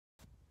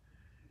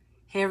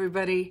Hey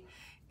everybody,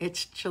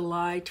 it's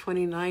July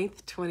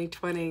 29th,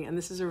 2020, and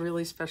this is a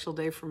really special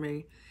day for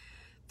me.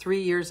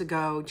 3 years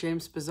ago,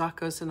 James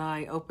Bazakos and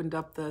I opened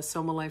up the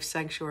Soma Life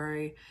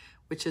Sanctuary,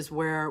 which is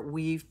where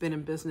we've been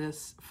in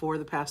business for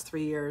the past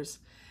 3 years.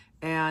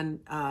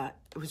 And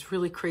it was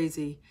really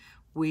crazy.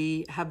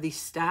 We have these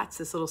stats,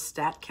 this little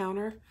stat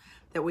counter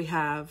that we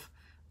have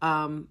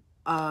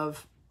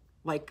of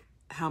like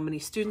how many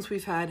students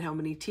we've had, how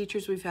many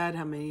teachers we've had,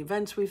 how many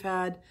events we've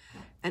had.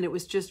 And it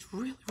was just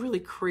really, really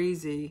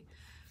crazy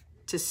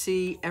to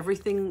see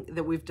everything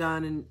that we've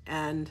done.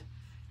 And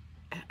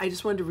I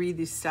just wanted to read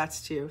these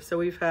stats to you. So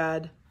we've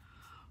had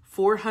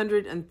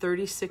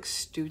 436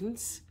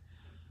 students,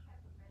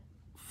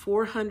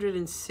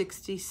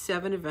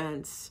 467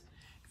 events,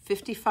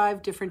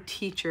 55 different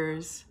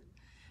teachers.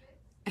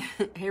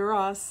 Hey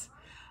Ross,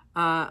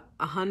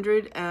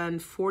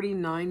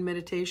 149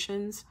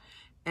 meditations,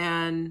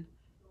 and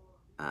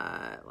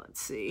let's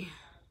see,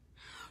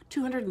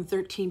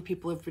 213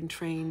 people have been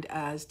trained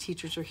as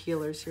teachers or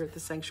healers here at the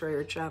sanctuary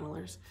or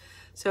channelers.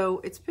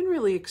 So it's been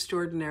really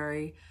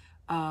extraordinary.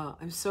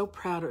 I'm so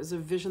proud. It was a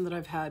vision that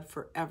I've had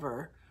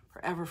forever.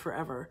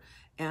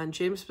 And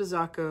James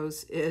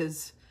Bazakos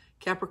is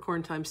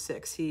Capricorn times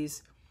 6.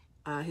 He's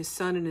his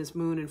sun and his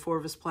moon and 4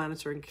 of his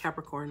planets are in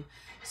Capricorn.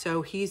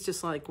 So he's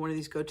just like one of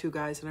these go-to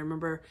guys. And I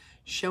remember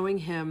showing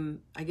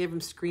him, I gave him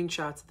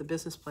screenshots of the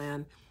business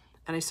plan,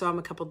 and I saw him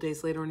a couple of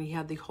days later and he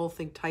had the whole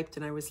thing typed,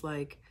 and I was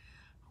like,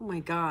 oh my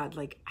God,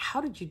 like,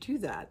 how did you do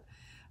that?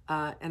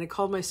 And I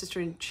called my sister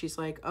and she's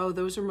like, oh,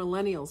 those are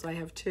millennials. I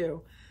have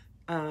two.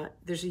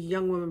 There's a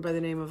young woman by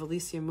the name of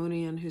Alicia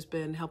Munian who's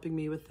been helping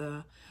me with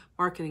the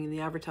marketing and the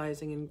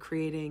advertising and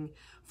creating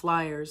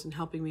flyers and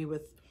helping me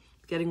with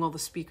getting all the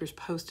speakers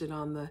posted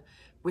on the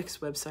Wix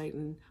website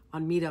and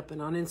on Meetup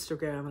and on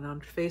Instagram and on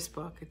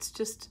Facebook. It's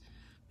just,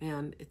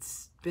 man,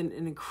 it's been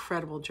an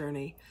incredible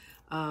journey.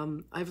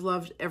 I've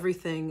loved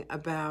everything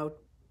about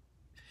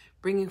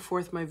bringing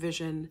forth my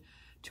vision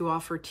to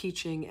offer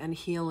teaching and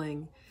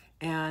healing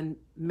and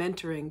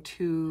mentoring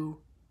to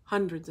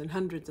hundreds and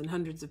hundreds and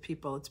hundreds of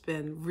people. It's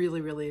been really,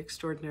 really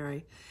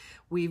extraordinary.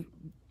 We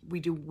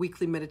do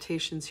weekly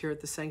meditations here at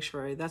the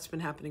sanctuary. That's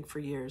been happening for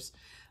years.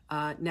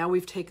 Now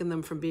we've taken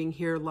them from being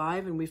here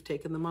live and we've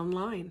taken them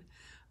online.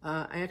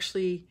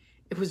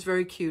 It was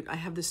very cute. I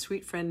have this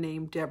sweet friend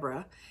named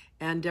Deborah,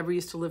 and Deborah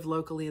used to live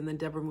locally, and then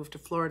Deborah moved to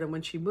Florida. And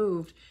when she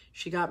moved,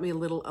 she got me a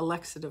little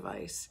Alexa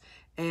device.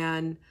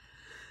 And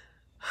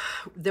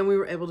then we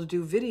were able to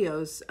do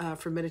videos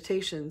for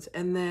meditations.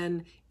 And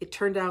then it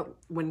turned out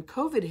when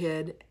COVID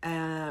hit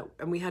and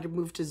we had to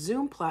move to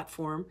Zoom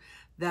platform,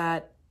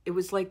 that it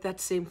was like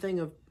that same thing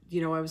of,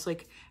 I was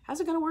like,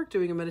 how's it going to work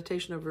doing a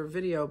meditation over a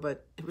video?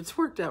 But it's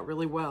worked out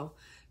really well.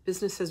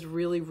 Business has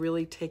really,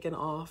 really taken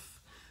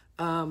off.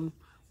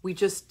 We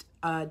just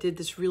did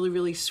this really,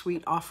 really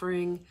sweet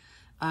offering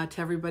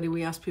to everybody.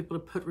 We asked people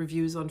to put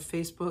reviews on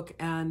Facebook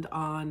and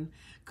on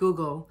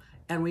Google.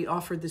 And we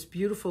offered this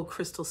beautiful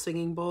crystal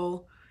singing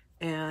bowl,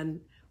 and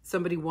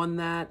somebody won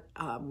that.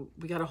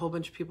 We got a whole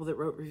bunch of people that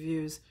wrote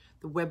reviews.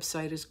 The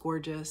website is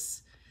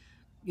gorgeous.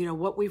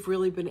 What we've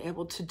really been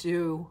able to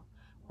do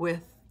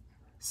with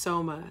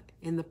Soma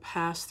in the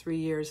past 3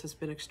 years has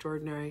been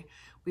extraordinary.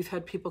 We've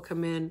had people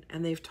come in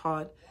and they've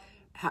taught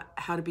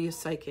how to be a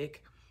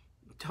psychic,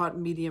 taught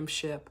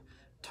mediumship,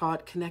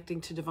 taught connecting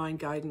to divine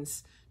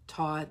guidance,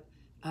 taught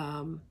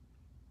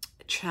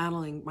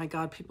channeling. My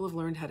God, people have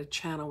learned how to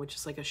channel, which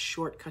is like a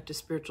shortcut to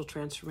spiritual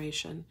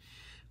transformation.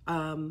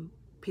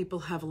 People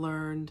have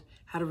learned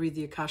how to read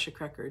the Akashic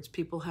records.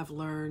 People have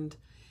learned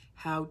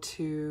how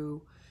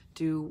to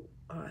do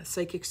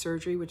psychic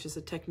surgery, which is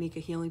a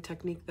healing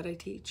technique that I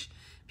teach.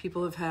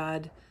 People have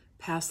had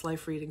past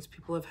life readings.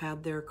 People have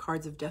had their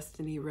cards of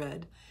destiny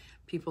read.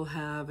 People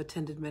have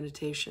attended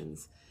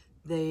meditations.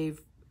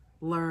 They've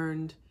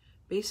learned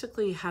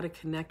basically how to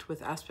connect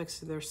with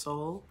aspects of their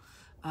soul.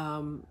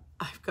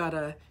 I've got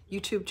a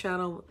YouTube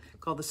channel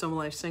called the Soma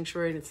Life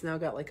Sanctuary, and it's now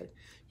got like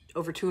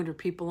over 200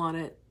 people on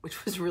it,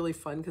 which was really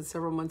fun because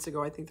several months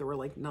ago, I think there were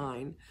like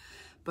 9.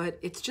 But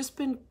it's just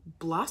been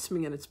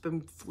blossoming and it's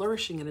been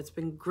flourishing and it's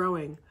been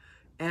growing.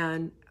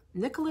 And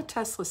Nikola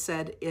Tesla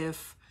said,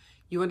 if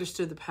you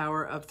understood the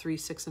power of 3,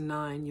 6, and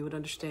 9, you would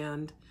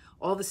understand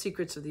all the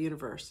secrets of the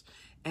universe.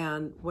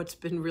 And what's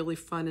been really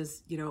fun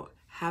is,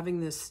 having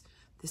this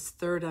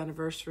 3rd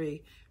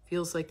anniversary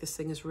feels like this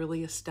thing is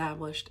really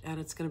established and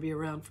it's going to be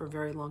around for a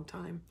very long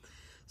time.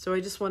 So I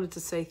just wanted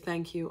to say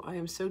thank you. I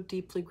am so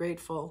deeply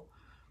grateful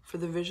for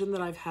the vision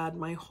that I've had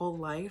my whole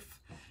life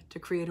to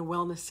create a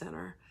wellness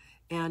center.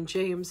 And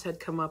James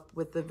had come up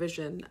with the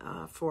vision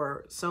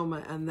for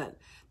Soma, and that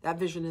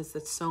vision is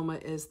that Soma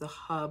is the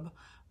hub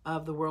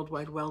of the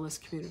worldwide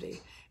wellness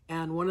community.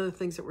 And one of the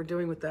things that we're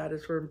doing with that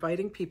is we're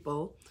inviting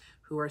people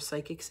who are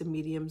psychics and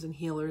mediums and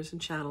healers and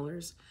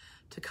channelers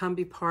to come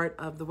be part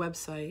of the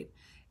website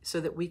so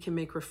that we can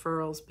make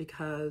referrals,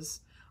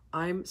 because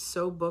I'm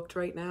so booked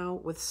right now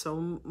with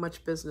so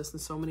much business and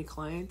so many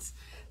clients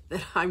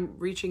that I'm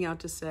reaching out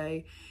to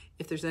say,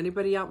 if there's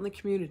anybody out in the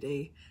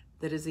community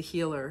that is a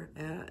healer,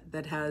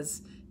 that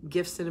has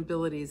gifts and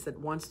abilities, that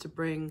wants to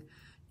bring,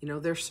 you know,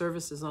 their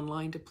services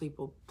online to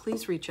people,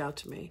 please reach out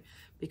to me,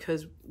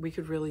 because we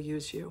could really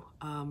use you.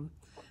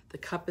 The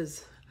cup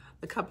is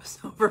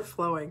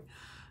overflowing.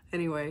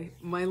 Anyway,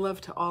 my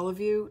love to all of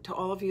you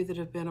that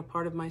have been a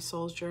part of my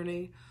soul's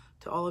journey,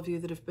 to all of you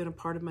that have been a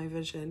part of my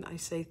vision. I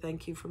say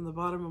thank you from the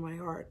bottom of my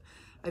heart.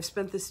 I've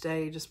spent this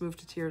day just moved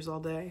to tears all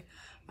day.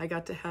 I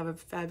got to have a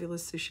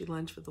fabulous sushi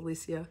lunch with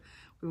Alicia.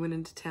 We went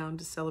into town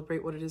to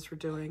celebrate what it is we're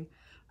doing.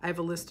 I have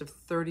a list of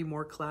 30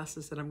 more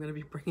classes that I'm going to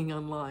be bringing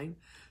online.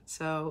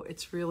 So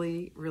it's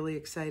really, really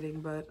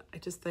exciting. But I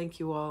just thank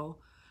you all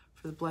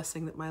for the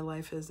blessing that my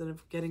life is, and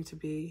of getting to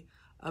be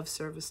of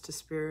service to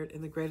Spirit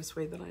in the greatest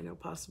way that I know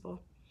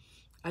possible.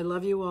 I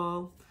love you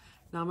all.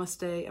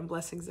 Namaste and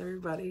blessings,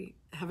 everybody.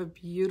 Have a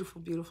beautiful,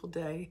 beautiful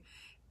day,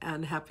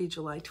 and happy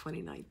July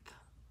 29th.